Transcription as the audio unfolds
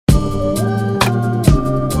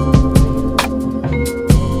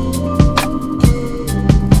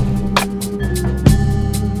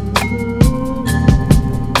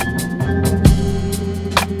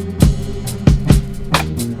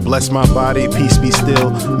Bless my body, peace be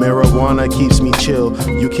still. Marijuana keeps me chill.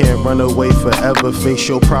 You can't run away forever, face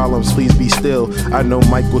your problems, please be still. I know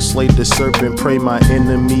Michael slayed the serpent, pray my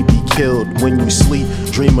enemy be killed. When you sleep,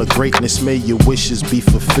 dream of greatness, may your wishes be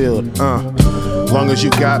fulfilled. Long as you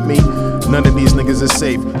got me, none of these niggas is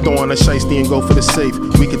safe. Throw on a shiesty and go for the safe.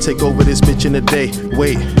 We could take over this bitch in a day.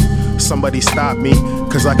 Wait, somebody stop me,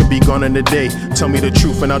 cause I could be gone in a day. Tell me the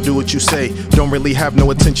truth and I'll do what you say. Don't really have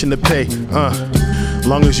no attention to pay.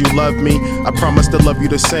 Long as you love me, I promise to love you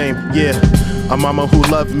the same. Yeah, a mama who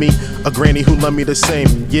loved me, a granny who loved me the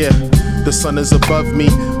same. Yeah, the sun is above me,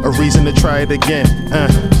 a reason to try it again.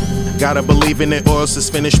 Gotta believe in it or else it's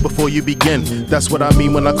finished before you begin. That's what I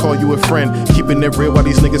mean when I call you a friend. Keeping it real while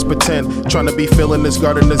these niggas pretend. Trying to be feeling this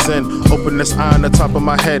garden is in. Open this eye on the top of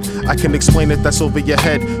my head. I can explain it, that's over your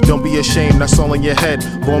head. Don't be ashamed, that's all in your head.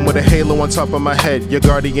 Born with a halo on top of my head. Your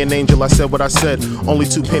guardian angel, I said what I said. Only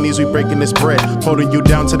 2 pennies, we breaking this bread. Holding you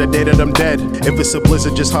down to the day that I'm dead. If it's a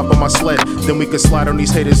blizzard, just hop on my sled. Then we can slide on these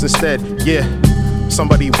haters instead. Yeah,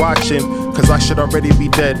 somebody watching, cause I should already be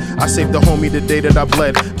dead. I saved the homie the day that I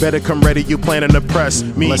bled. Better come ready, you planning to press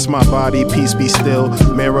me. Bless my body, peace be still.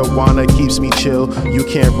 Marijuana keeps me chill. You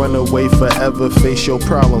can't run away forever, face your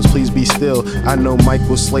problems, please be still. I know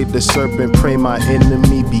Michael slayed the serpent, pray my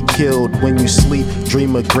enemy be killed. When you sleep,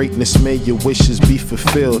 dream of greatness, may your wishes be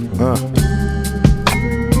fulfilled.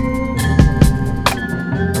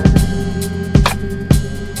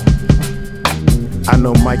 I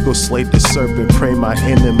know Michael slayed the serpent, pray my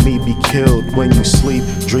enemy be killed. When you sleep,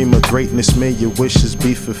 dream of greatness, may your wishes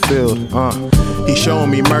be fulfilled. He's showing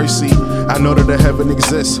me mercy, I know that a heaven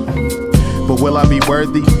exists, but will I be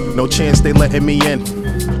worthy? No chance they letting me in.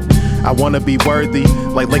 I wanna be worthy,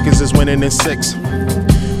 like Lakers is winning in 6.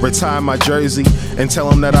 Retire my jersey and tell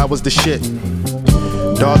them that I was the shit.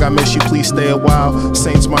 Dog, I miss you, please stay a while.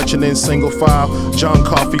 Saints marching in single file. John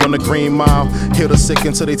Coffey on the Green Mile. Heal the sick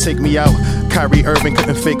until they take me out. Kyrie Irving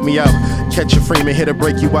couldn't fake me out. Catch a Freeman, here to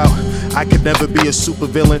break you out. I could never be a super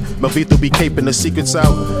villain. Melvito be caping the secrets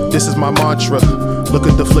out. This is my mantra. Look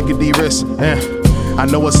at the flickety wrist. I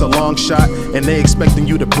know it's a long shot and they expecting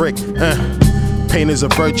you to brick. Pain is a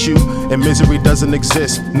virtue and misery doesn't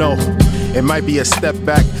exist. No, it might be a step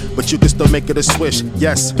back, but you can still make it a swish.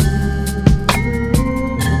 Yes.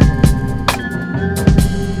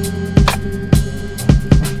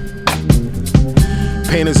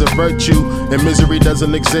 Pain is a virtue and misery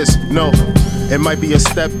doesn't exist. No, it might be a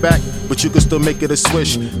step back, but you can still make it a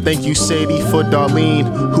swish. Thank you, Sadie, for Darlene,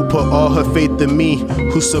 who put all her faith in me,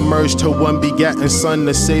 who submerged her one begotten son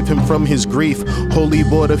to save him from his grief. Holy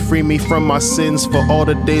water, free me from my sins for all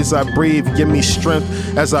the days I breathe. Give me strength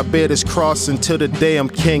as I bear this cross until the day I'm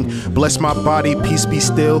king. Bless my body, peace be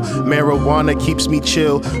still. Marijuana keeps me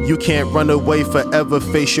chill. You can't run away forever,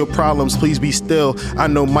 face your problems, please be still. I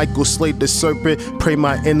know Michael slayed the serpent, pray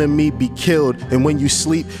my enemy be killed. And when you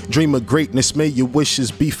sleep, dream of greatness, may your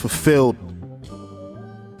wishes be fulfilled.